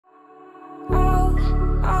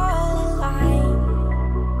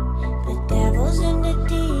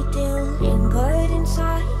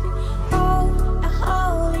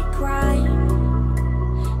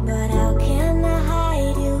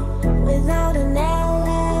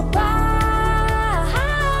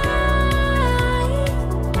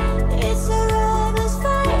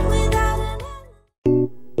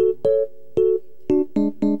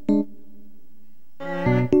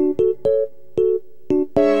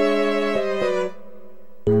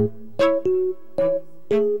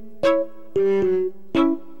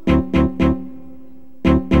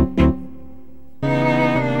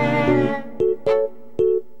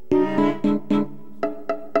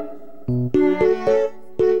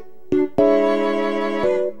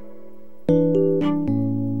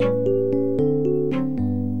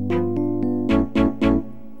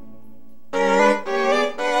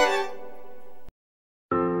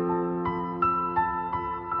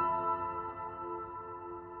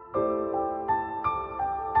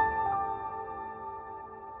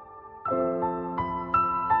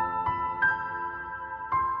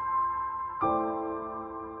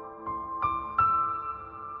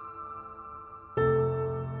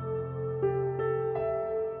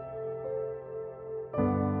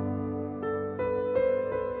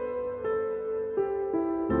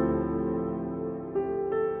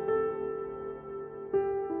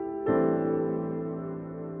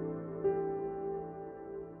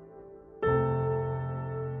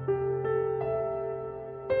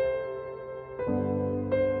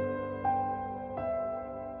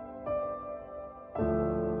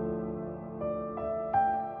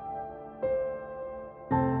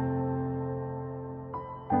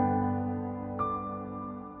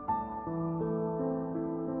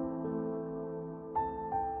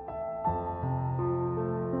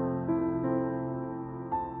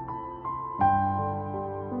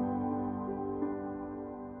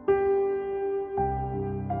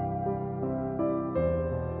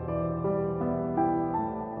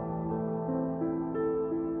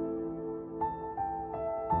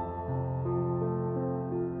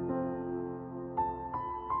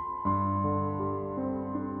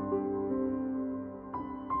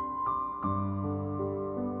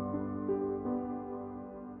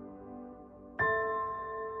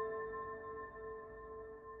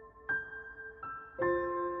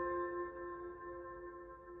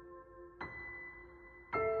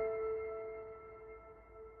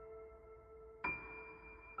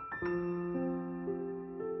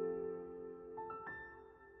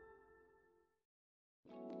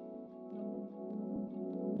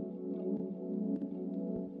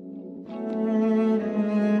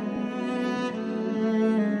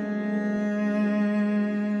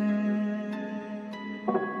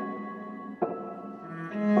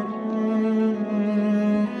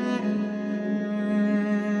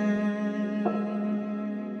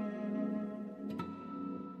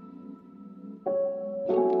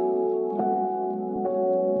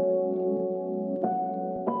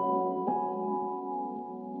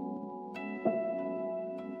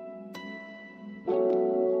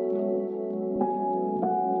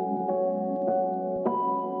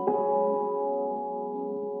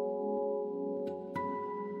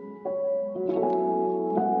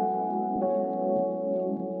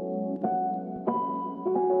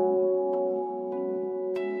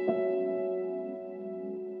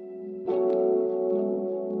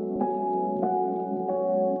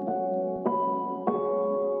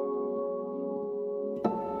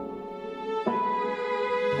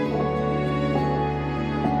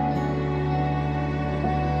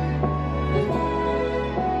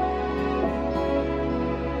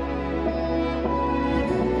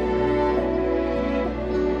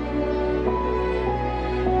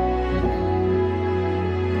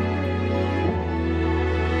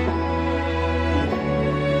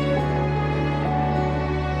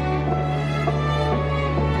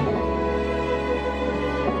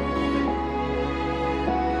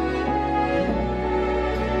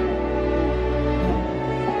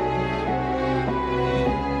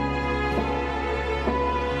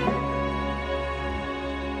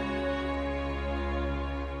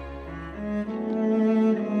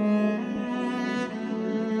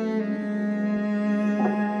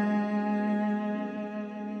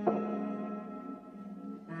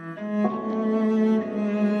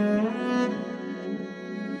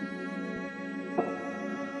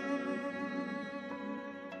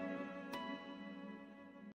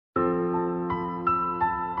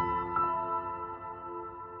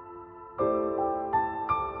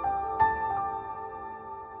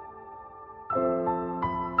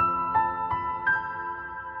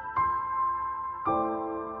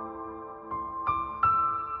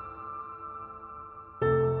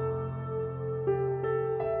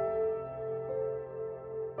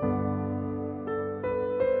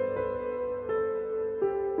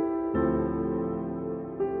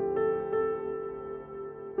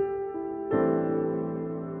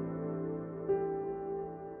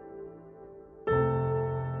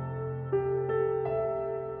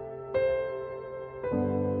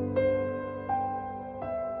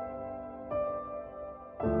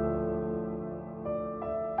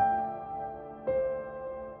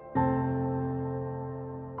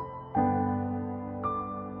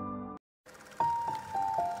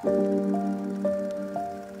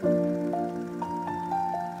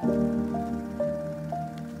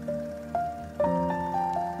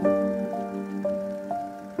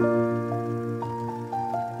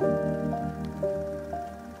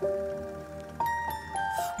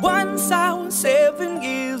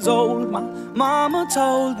years old, my mama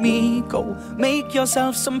told me, go make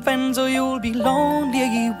yourself some friends or you'll be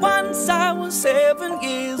lonely. Once I was 7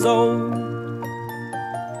 years old.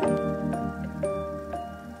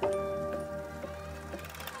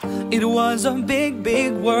 It was a big,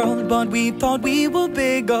 big world, but we thought we were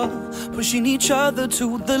bigger, pushing each other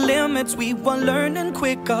to the limits. We were learning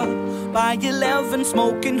quicker. By 11,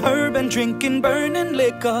 smoking herb and drinking burning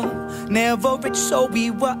liquor. Never rich, so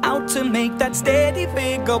we were out to make that steady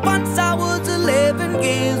figure. Once I was 11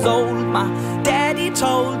 years old, my daddy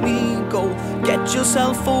told me, go get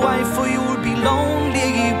yourself a wife or you'll be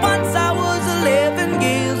lonely. Once I was 11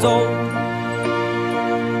 years old.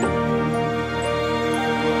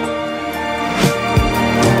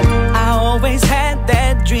 Always had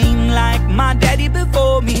that dream like my daddy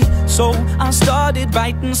before me. So I started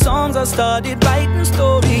writing songs, I started writing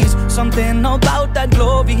stories. Something about that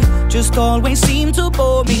glory just always seemed to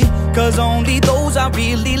bore me, cause only those I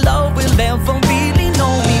really love will ever really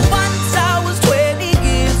know me. Once I was 20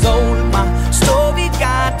 years old, my story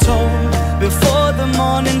got told before the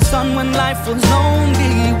morning sun when life was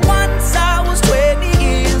lonely. Once I was 20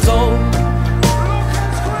 years old.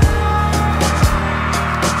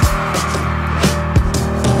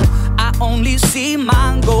 Only see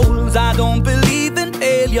my goals, I don't believe in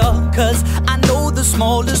failure, cause I know the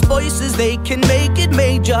smallest voices, they can make it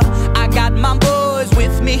major. I got my boys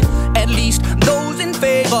with me, at least those in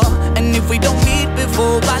favor. And if we don't meet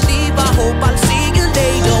before I leave, I hope I'll see you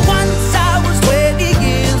later. Once I was 20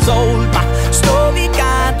 years old, my story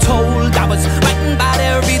got told. I was writing about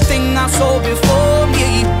everything I saw before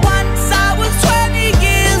me. Once I was 20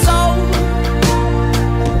 years old.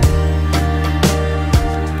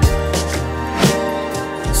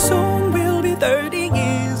 Soon we'll be 30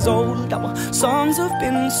 years old. Our songs have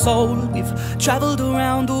been sold. We've traveled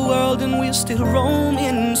around the world and we're still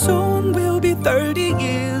roaming. Soon we'll be 30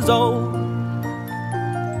 years old.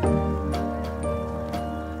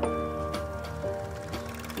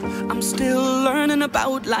 I'm still learning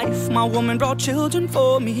about life. My woman brought children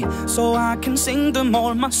for me, so I can sing them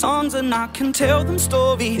all my songs and I can tell them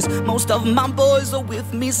stories. Most of my boys are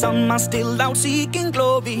with me, some are still out seeking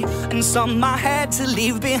glory, and some I had to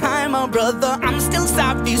leave behind. My brother, I'm still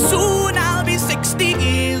sorry. Soon I'll be 60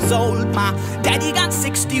 years old. My daddy got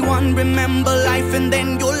 61. Remember life and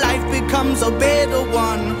then your life becomes a better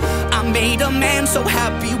one. I made a man so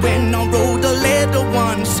happy when I wrote a letter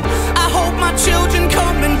once. I hope my children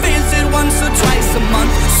come and visit once or twice a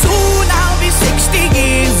month. Soon I'll be 60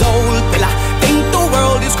 years old. Will I think the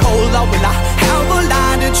world is cold, or will I have a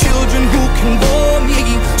lot of children who can bore me?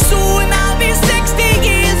 Soon I'll be 60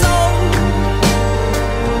 years old.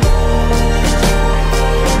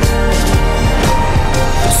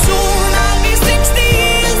 Soon I'll be 60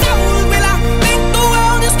 years old. Will I think the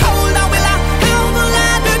world is cold, or will I have a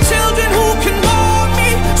lot of children who can bore me?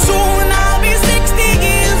 Soon I'll be 60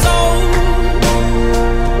 years old.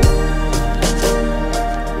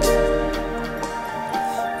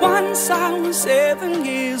 Once I was 7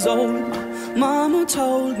 years old, my mama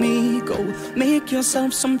told me, go make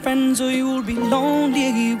yourself some friends or you'll be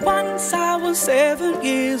lonely. Once I was 7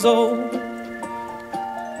 years old.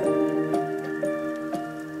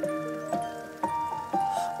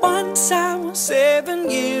 Once I was 7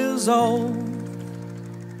 years old.